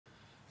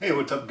Hey,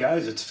 what's up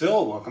guys? It's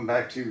Phil. Welcome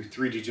back to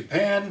 3D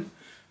Japan.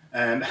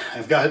 And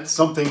I've got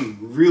something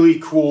really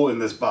cool in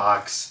this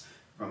box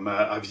from,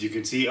 as you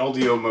can see,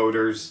 LDO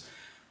Motors.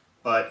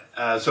 But,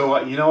 I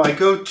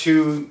go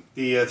to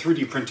the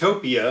 3D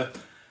Printopia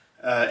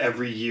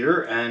every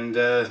year, and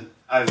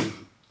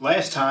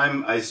last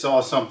time I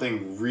saw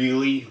something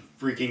really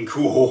freaking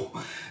cool.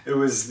 It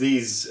was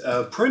these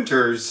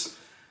printers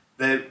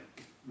that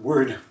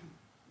would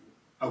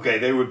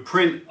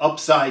print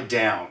upside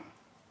down.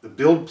 The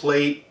build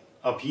plate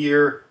up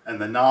here and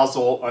the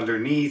nozzle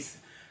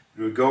underneath.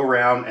 It would go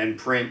around and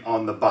print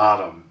on the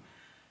bottom.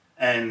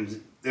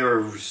 And they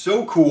were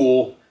so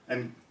cool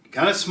and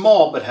kind of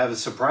small, but have a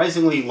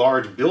surprisingly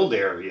large build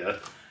area.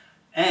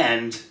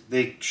 And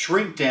they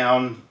shrink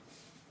down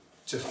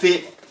to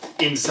fit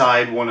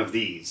inside one of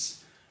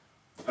these.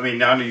 I mean,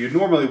 now you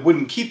normally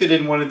wouldn't keep it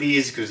in one of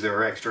these because there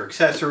are extra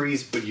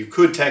accessories, but you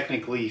could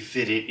technically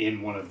fit it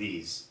in one of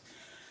these.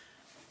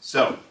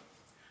 So,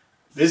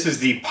 this is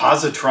the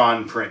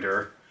Positron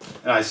printer,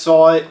 and I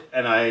saw it,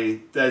 and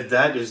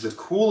that is the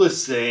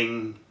coolest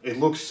thing. It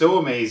looks so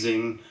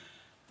amazing,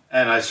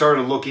 and I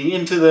started looking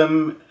into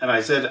them, and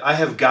I said, I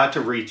have got to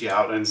reach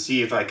out and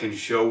see if I can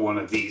show one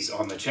of these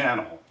on the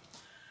channel.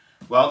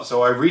 Well,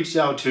 so I reached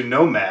out to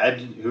Nomad,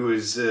 who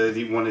is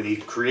one of the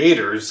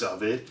creators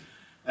of it,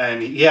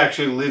 and he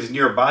actually lives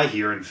nearby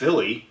here in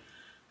Philly,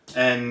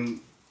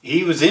 and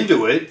he was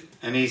into it,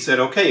 and he said,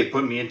 okay,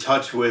 put me in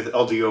touch with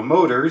LDO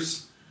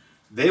Motors.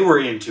 They were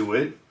into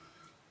it.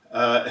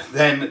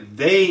 Then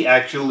they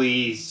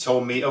actually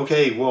told me,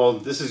 okay, well,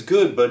 this is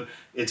good, but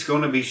it's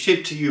going to be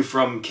shipped to you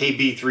from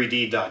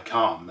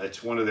kb3d.com.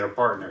 That's one of their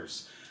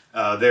partners.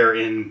 They're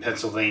in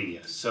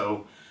Pennsylvania.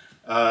 So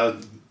I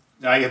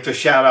have to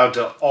shout out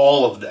to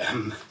all of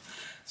them.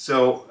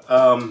 So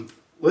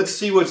let's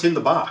see what's in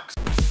the box.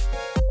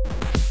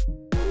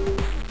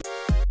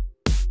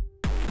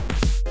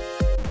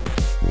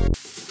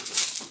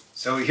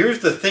 So here's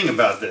the thing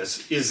about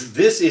this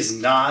is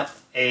not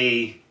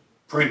a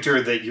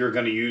printer that you're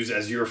going to use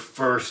as your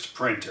first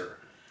printer.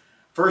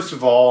 First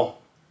of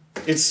all,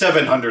 it's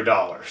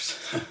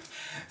 $700.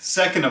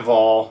 Second of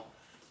all,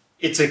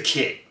 it's a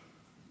kit.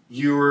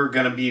 You're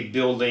going to be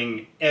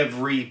building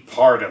every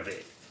part of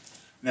it.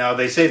 Now,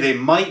 they say they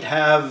might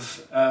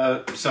have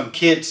some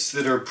kits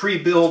that are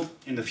pre-built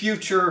in the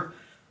future,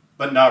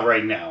 but not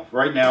right now.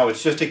 Right now,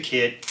 it's just a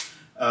kit.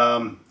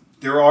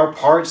 There are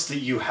parts that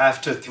you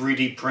have to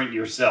 3D print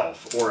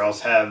yourself, or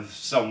else have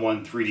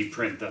someone 3D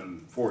print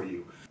them for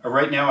you.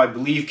 Right now, I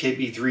believe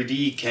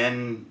KB3D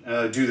can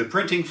do the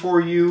printing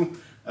for you.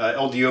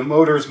 LDO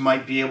Motors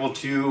might be able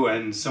to,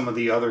 and some of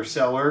the other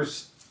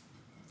sellers.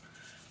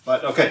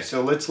 But okay,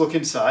 so let's look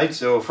inside.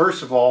 So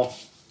first of all,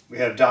 we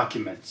have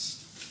documents.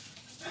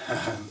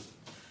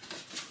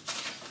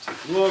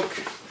 Take a look.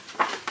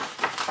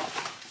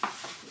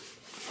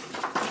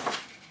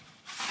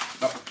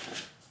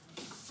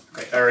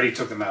 I already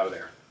took them out of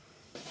there.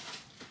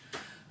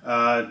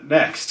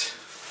 Next,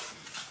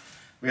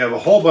 we have a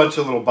whole bunch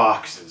of little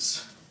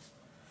boxes.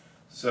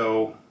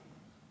 So,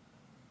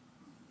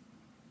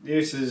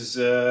 this is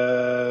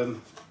a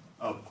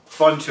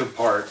bunch of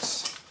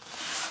parts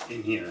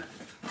in here.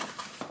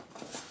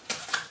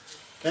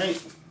 Okay,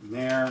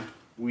 there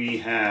we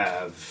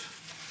have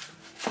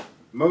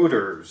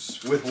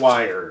motors with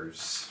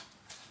wires,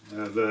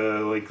 the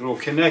little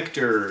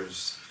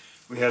connectors.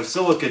 We have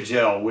silica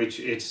gel, which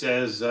it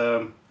says,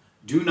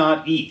 do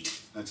not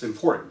eat. That's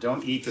important.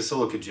 Don't eat the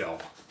silica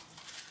gel.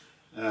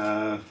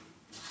 Let's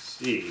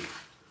see.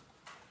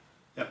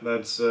 Yep,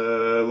 that's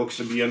looks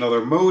to be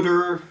another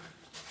motor.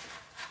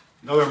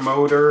 Another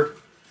motor.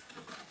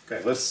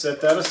 Okay, let's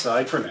set that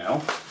aside for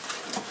now.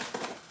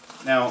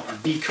 Now,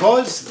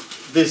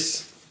 because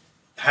this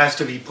has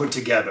to be put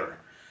together,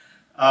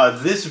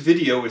 this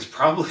video is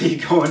probably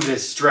going to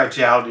stretch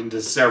out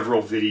into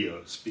several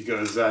videos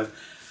because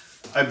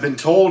I've been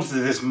told that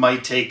this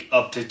might take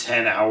up to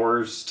 10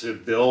 hours to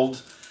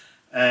build,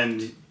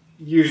 and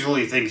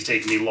usually things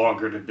take me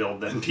longer to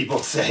build than people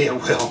say it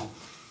will.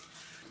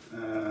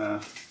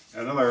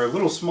 Another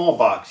little small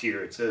box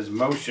here. It says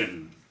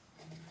Motion,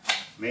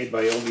 made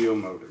by LDO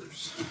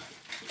Motors.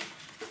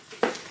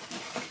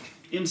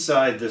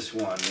 Inside this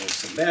one is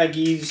some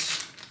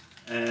baggies,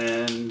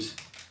 and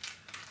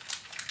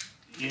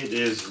it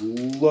is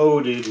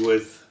loaded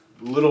with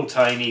little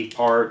tiny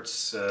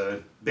parts,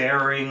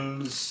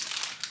 bearings.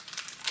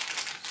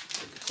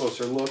 Take a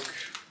closer look.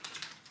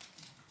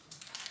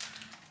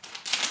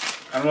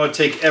 I don't want to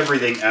take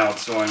everything out,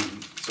 so I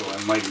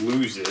might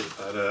lose it.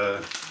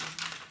 But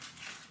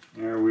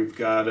there we've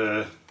got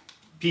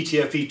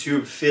PTFE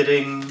tube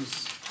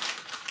fittings,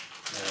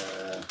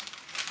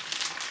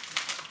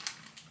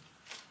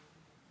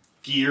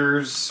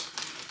 gears.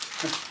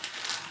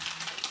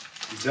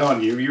 I'm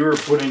telling you, you are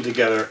putting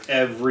together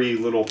every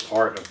little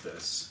part of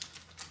this.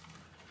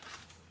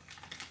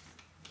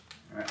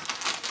 All right.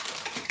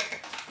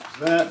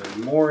 There's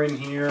more in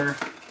here.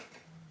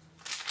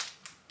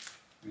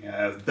 We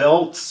have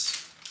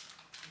belts,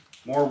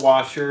 more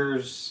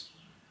washers,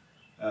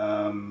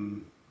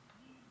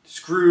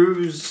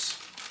 screws.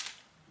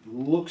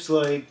 Looks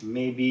like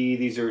maybe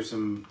these are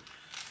some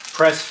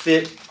press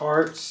fit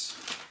parts.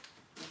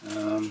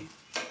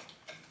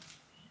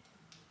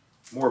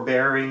 More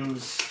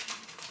bearings.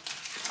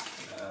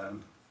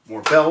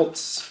 More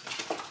belts.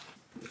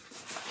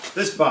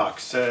 This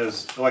box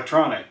says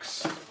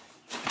electronics.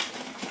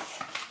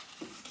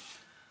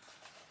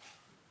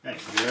 Okay,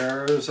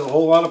 there's a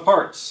whole lot of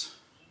parts.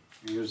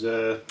 Here's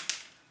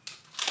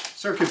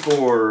circuit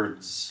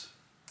boards,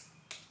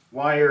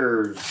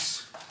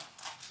 wires,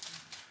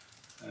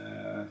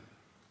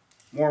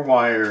 more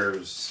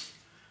wires,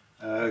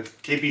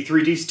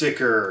 KB3D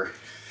sticker,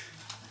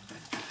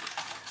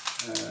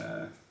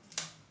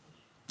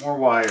 more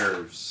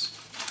wires,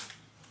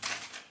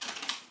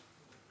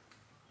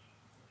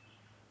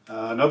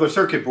 another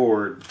circuit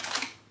board,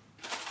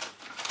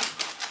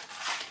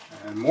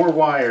 and more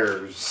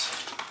wires.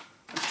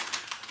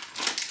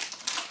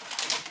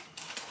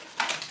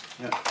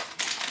 Yeah.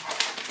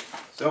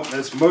 So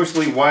that's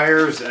mostly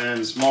wires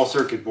and small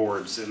circuit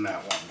boards in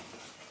that one.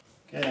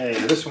 Okay,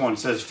 this one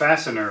says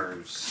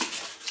fasteners.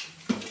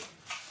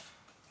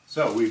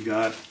 So we've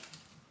got a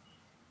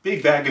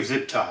big bag of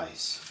zip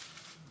ties.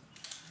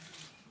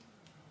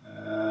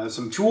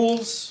 Some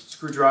tools,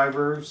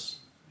 screwdrivers,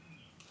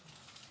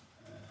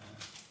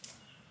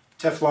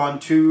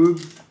 Teflon tube,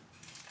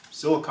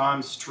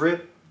 silicone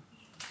strip,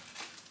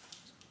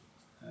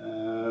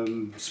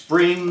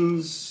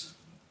 springs,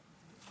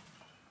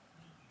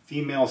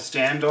 female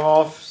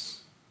standoffs.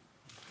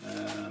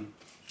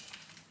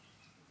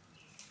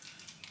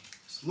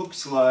 This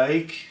looks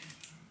like,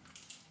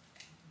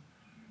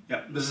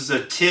 yeah, this is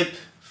a tip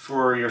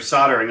for your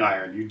soldering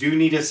iron. You do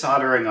need a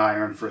soldering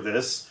iron for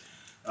this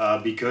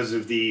because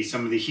of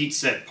some of the heat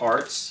set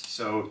parts.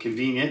 So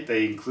convenient,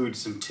 they include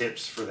some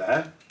tips for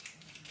that.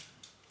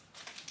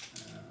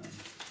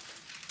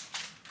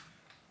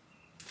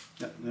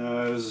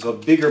 There's a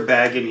bigger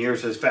bag in here. It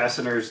says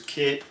fasteners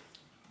kit.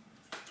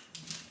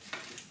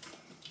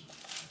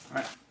 All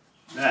right.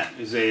 That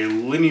is a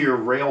linear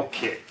rail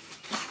kit.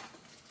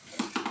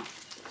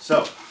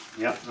 So,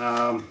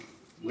 yeah,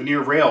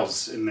 linear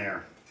rails in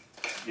there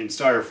in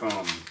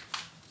styrofoam.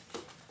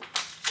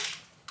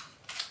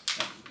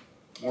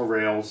 More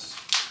rails.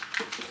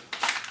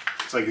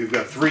 Looks like we've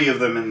got 3 of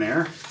them in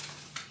there.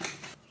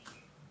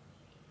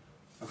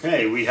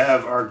 Okay, we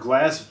have our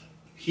glass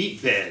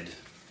heat bed.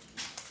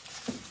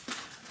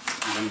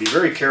 I'm going to be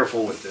very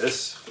careful with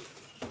this.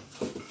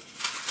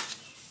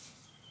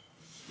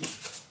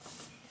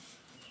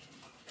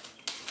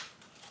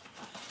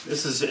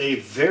 This is a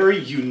very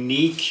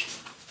unique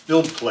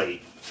build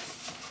plate.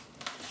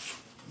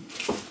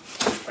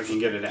 If I can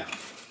get it out.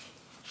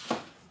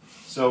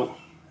 So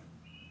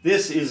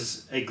this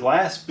is a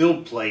glass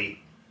build plate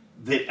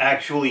that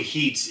actually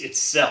heats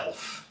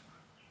itself.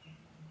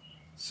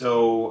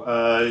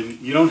 So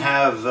you don't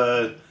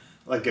have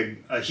like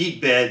a heat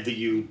bed that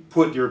you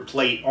put your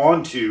plate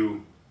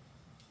onto.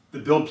 The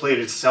build plate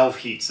itself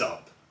heats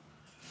up.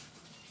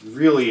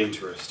 Really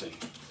interesting.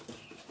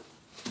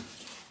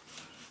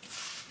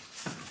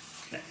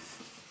 Okay.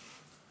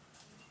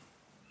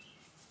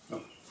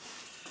 Oh.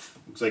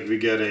 Looks like we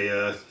got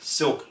a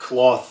silk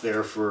cloth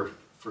there for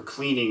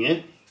cleaning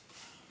it.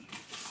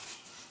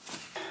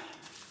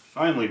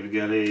 Finally, we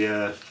got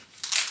a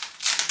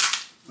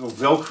little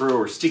Velcro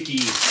or sticky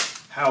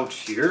pouch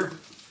here.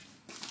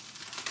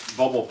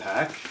 Bubble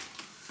pack.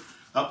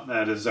 Oh,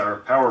 that is our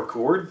power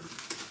cord.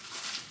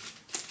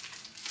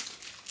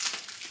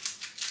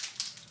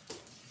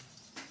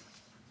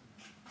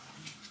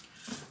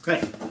 Okay,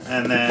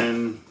 and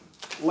then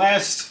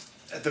last,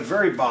 at the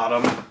very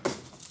bottom,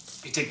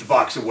 you take the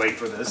box away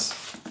for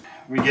this,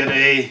 we get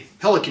a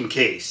Pelican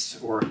case,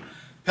 or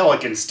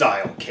Pelican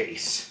style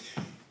case.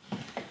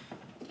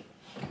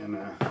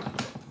 Gonna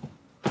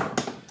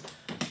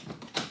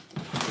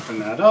open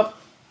that up.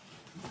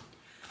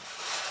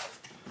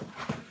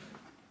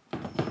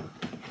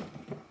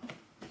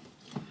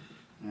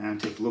 And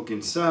take a look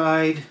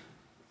inside.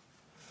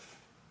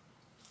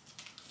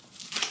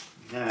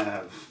 We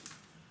have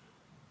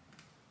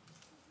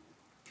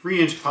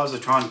 3-inch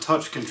Positron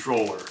touch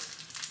controller.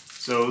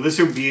 So this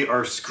will be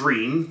our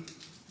screen.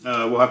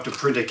 We'll have to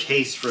print a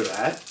case for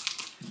that.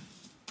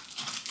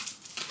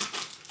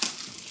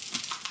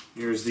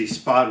 Here's the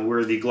spot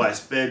where the glass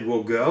bed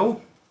will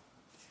go.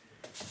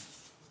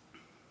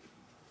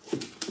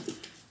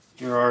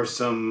 Here are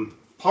some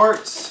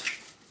parts.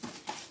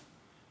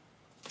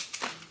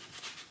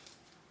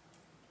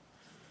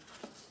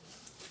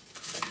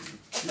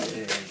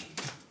 Okay.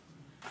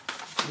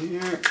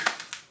 Here.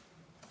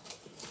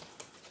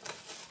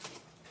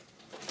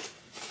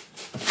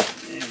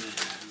 And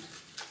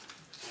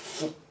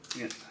oh,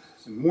 yeah,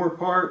 some more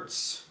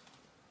parts.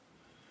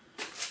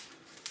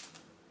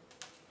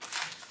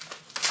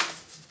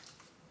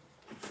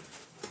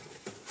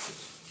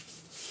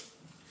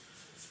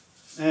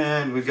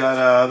 And we've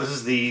got, this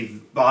is the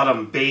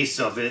bottom base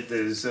of it.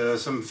 There's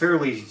some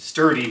fairly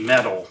sturdy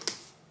metal.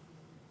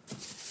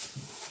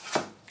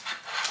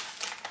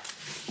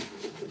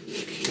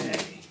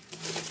 Okay.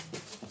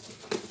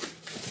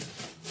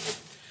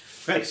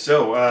 Okay,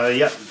 so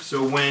yeah,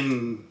 so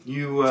when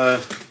you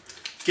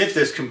get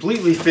this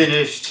completely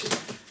finished,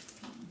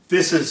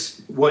 this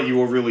is what you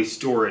will really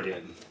store it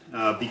in.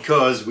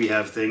 Because we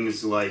have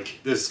things like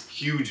this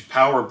huge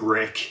power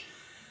brick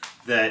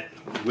that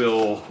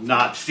will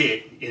not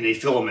fit in a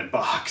filament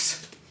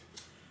box.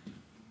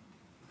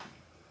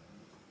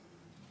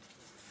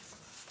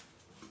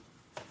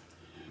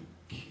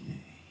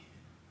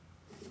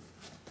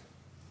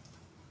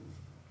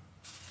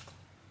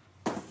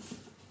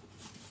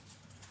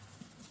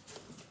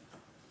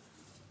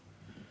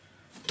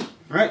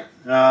 Alright,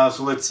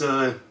 so let's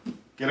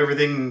get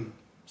everything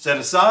set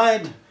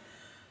aside,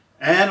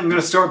 and I'm going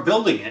to start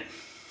building it.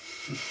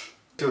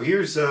 So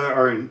here's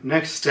our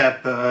next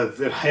step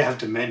that I have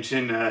to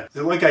mention.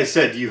 Like I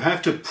said, you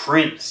have to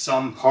print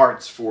some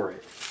parts for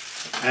it.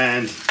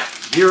 And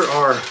here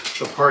are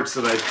the parts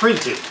that I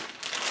printed.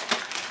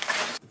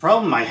 The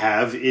problem I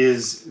have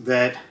is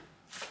that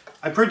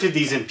I printed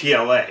these in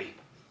PLA.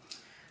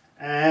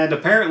 And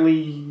apparently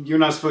you're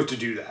not supposed to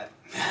do that.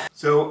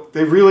 So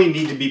they really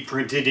need to be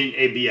printed in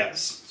ABS.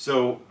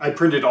 So I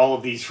printed all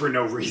of these for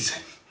no reason.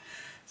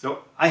 So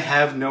I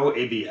have no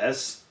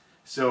ABS.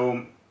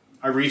 So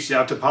I reached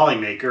out to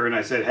Polymaker and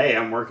I said, hey,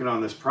 I'm working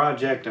on this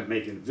project. I'm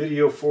making a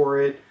video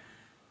for it.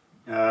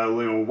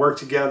 We'll work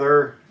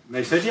together. And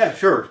they said, yeah,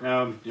 sure.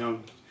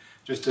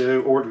 Just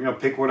to order,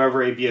 pick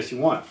whatever ABS you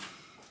want.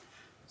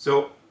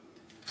 So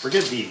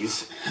forget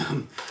these.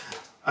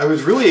 I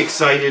was really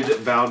excited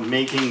about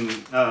making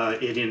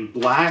it in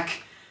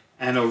black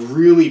and a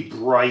really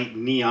bright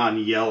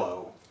neon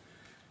yellow.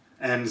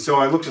 And so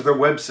I looked at their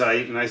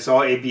website and I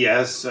saw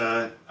ABS,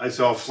 I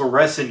saw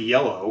fluorescent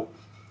yellow,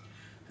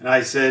 and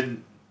I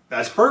said,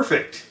 that's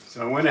perfect.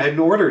 So I went ahead and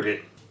ordered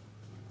it.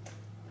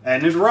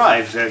 And it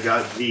arrived. I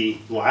got the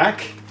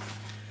black,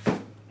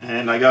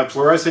 and I got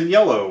fluorescent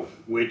yellow,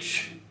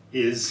 which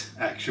is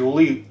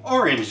actually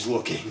orange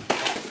looking.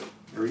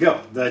 There we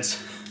go.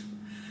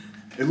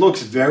 It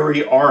looks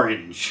very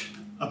orange.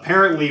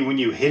 Apparently when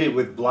you hit it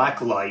with black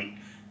light,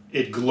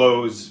 it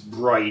glows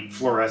bright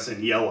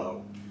fluorescent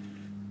yellow.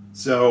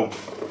 So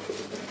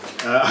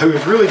I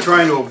was really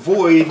trying to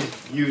avoid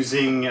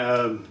using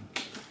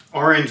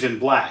orange and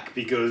black,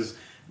 because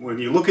when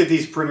you look at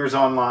these printers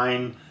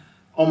online,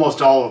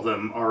 almost all of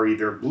them are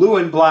either blue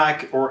and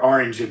black or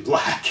orange and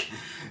black.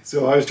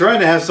 So I was trying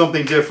to have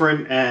something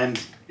different,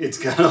 and it's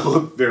gonna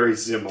look very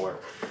similar.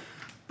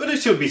 But it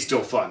should be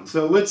still fun.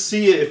 So let's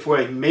see if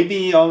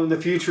maybe in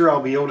the future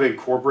I'll be able to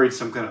incorporate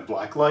some kind of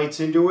black lights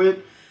into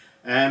it,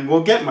 and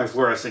we'll get my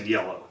fluorescent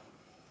yellow.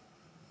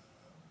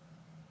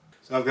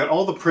 So I've got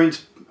all the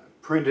prints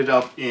printed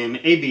up in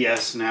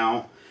ABS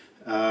now.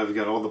 We've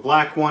got all the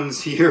black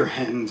ones here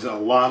and a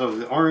lot of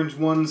the orange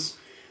ones,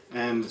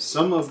 and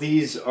some of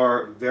these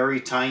are very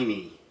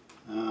tiny.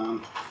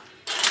 But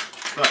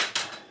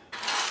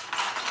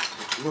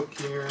look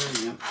here.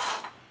 Yep.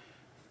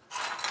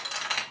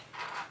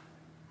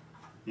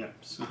 Yep.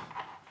 So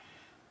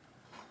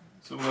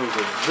some of those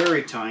are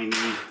very tiny.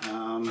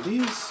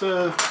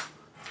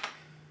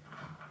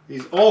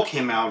 These all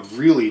came out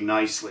really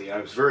nicely. I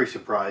was very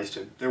surprised.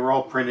 They were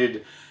all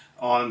printed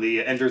on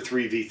the Ender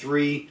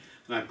 3v3.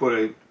 And I put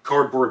a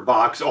cardboard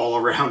box all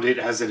around it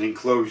as an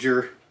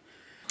enclosure.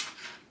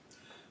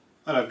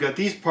 And I've got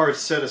these parts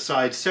set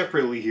aside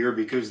separately here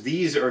because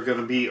these are going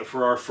to be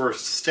for our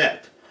first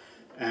step.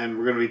 And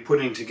we're going to be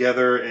putting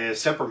together a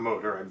stepper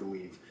motor, I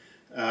believe.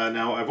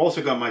 Now I've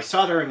also got my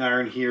soldering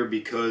iron here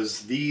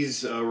because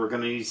these we're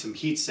going to need some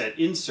heat set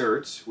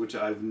inserts, which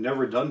I've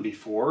never done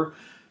before.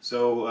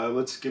 So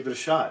let's give it a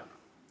shot.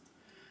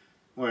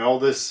 Boy, all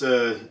this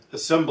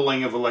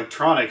assembling of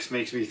electronics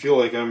makes me feel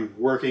like I'm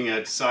working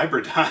at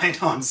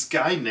Cyberdyne on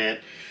Skynet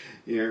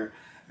here.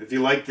 If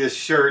you like this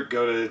shirt,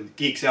 go to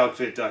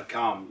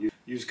geeksoutfit.com.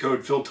 Use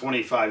code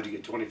PHIL25 to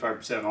get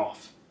 25%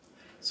 off.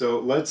 So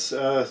let's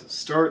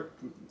start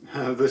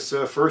this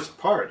first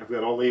part. I've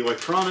got all the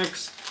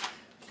electronics,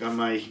 got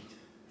my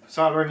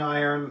soldering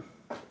iron.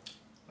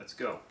 Let's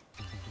go.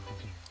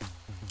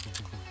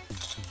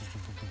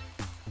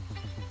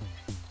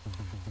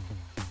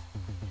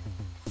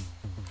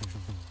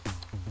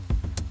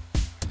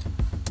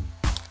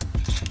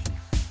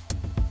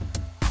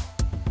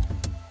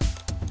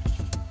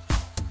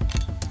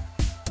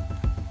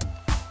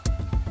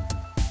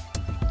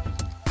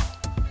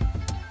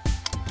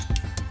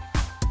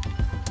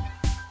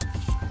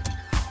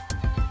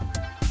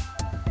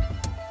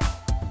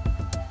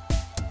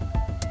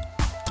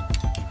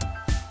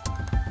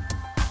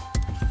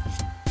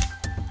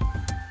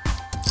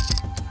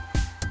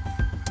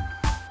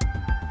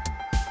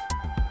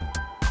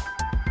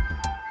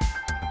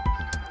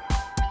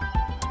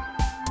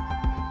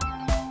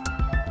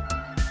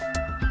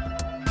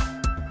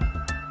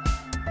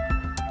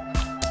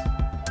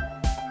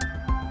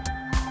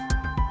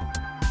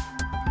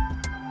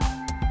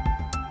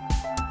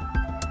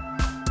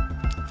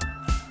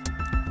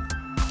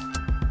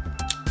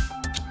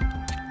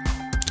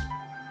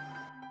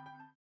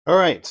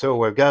 Alright,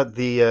 so I've got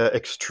the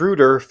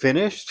extruder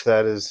finished.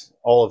 That is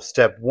all of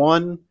step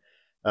one.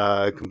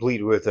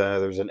 complete with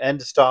there's an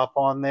end stop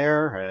on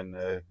there,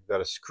 and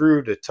got a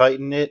screw to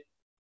tighten it.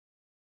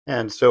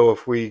 And so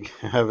if we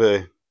have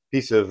a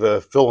piece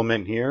of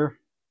filament here,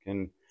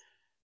 can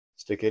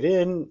stick it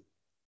in,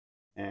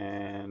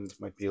 and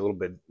might be a little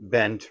bit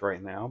bent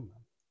right now.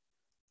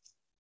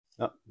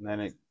 Oh, and then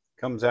it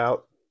comes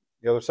out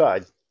the other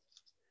side,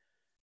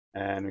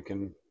 and we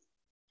can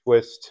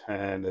twist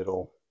and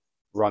it'll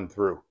run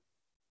through.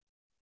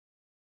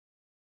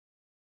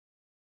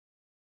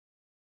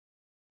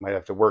 Might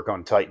have to work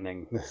on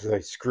tightening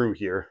the screw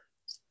here.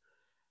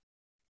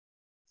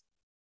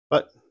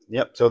 But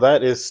yep, so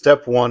that is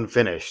step 1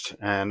 finished,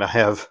 and I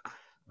have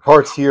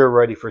parts here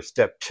ready for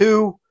step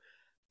 2,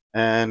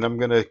 and I'm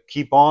gonna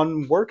keep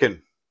on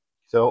working.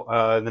 So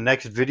in the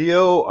next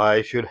video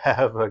I should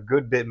have a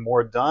good bit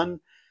more done,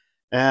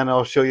 and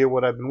I'll show you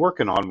what I've been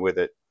working on with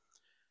it.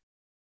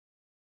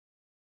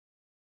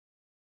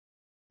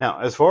 Now,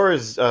 as far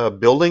as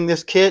building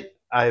this kit,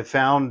 I've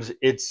found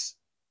it's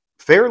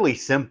fairly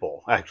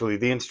simple. Actually,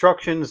 the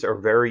instructions are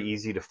very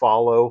easy to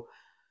follow.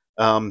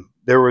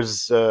 There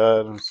was,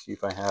 let's see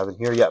if I have it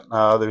here. Yeah,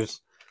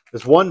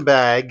 there's one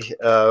bag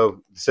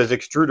that says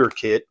extruder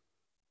kit.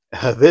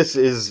 This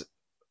is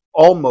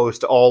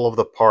almost all of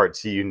the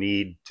parts you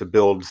need to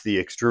build the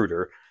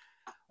extruder,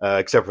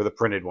 except for the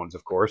printed ones,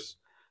 of course.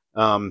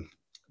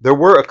 There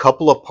were a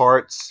couple of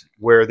parts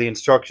where the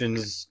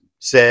instructions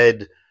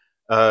said,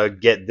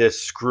 get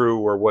this screw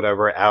or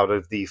whatever out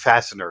of the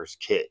fasteners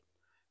kit,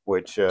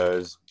 which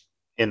is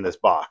in this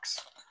box.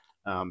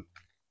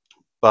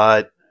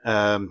 But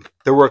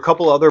there were a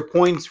couple other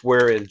points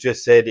where it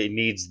just said it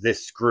needs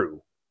this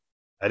screw.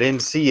 I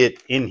didn't see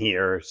it in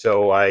here,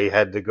 so I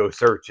had to go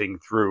searching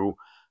through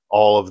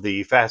all of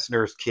the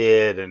fasteners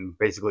kit and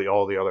basically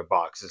all the other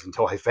boxes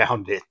until I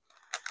found it.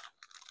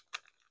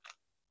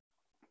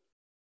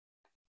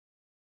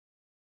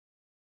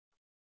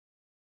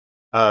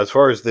 As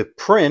far as the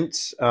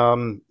prints,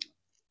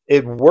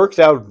 it worked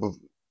out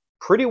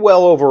pretty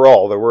well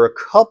overall. There were a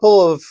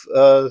couple of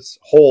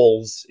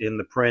holes in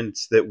the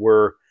prints that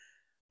were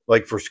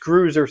like for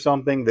screws or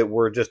something that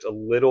were just a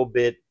little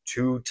bit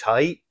too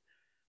tight.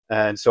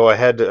 And so I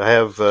had to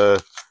have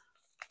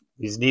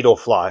these needle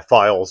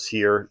files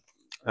here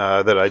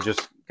that I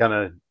just kind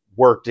of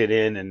worked it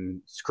in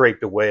and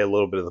scraped away a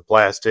little bit of the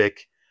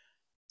plastic.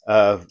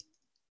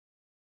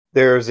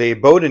 There's a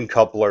Bowden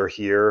coupler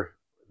here,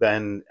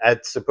 then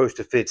that's supposed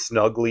to fit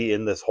snugly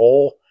in this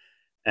hole.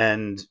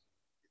 And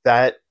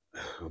that,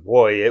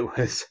 boy,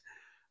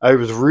 I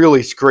was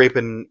really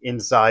scraping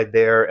inside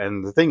there.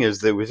 And the thing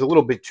is, that it was a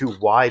little bit too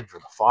wide for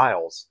the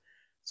files.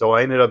 So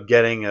I ended up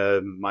getting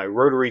my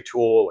rotary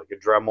tool, like a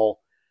Dremel,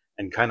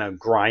 and kind of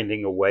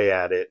grinding away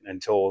at it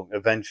until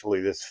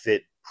eventually this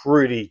fit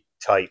pretty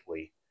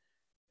tightly.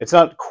 It's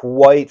not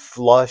quite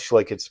flush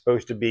like it's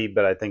supposed to be,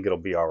 but I think it'll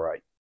be all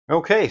right.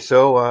 Okay,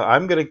 so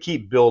I'm going to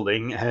keep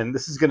building, and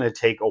this is going to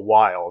take a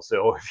while.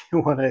 So if you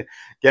want to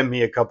get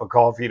me a cup of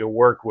coffee to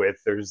work with,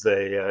 there's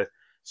a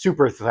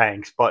super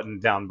thanks button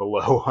down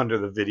below under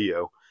the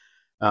video.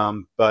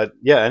 But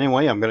yeah,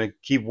 anyway, I'm going to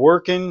keep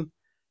working.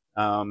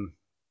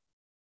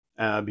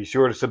 Be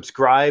sure to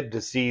subscribe to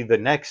see the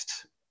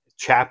next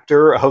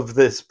chapter of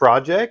this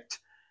project,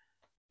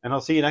 and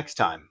I'll see you next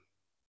time.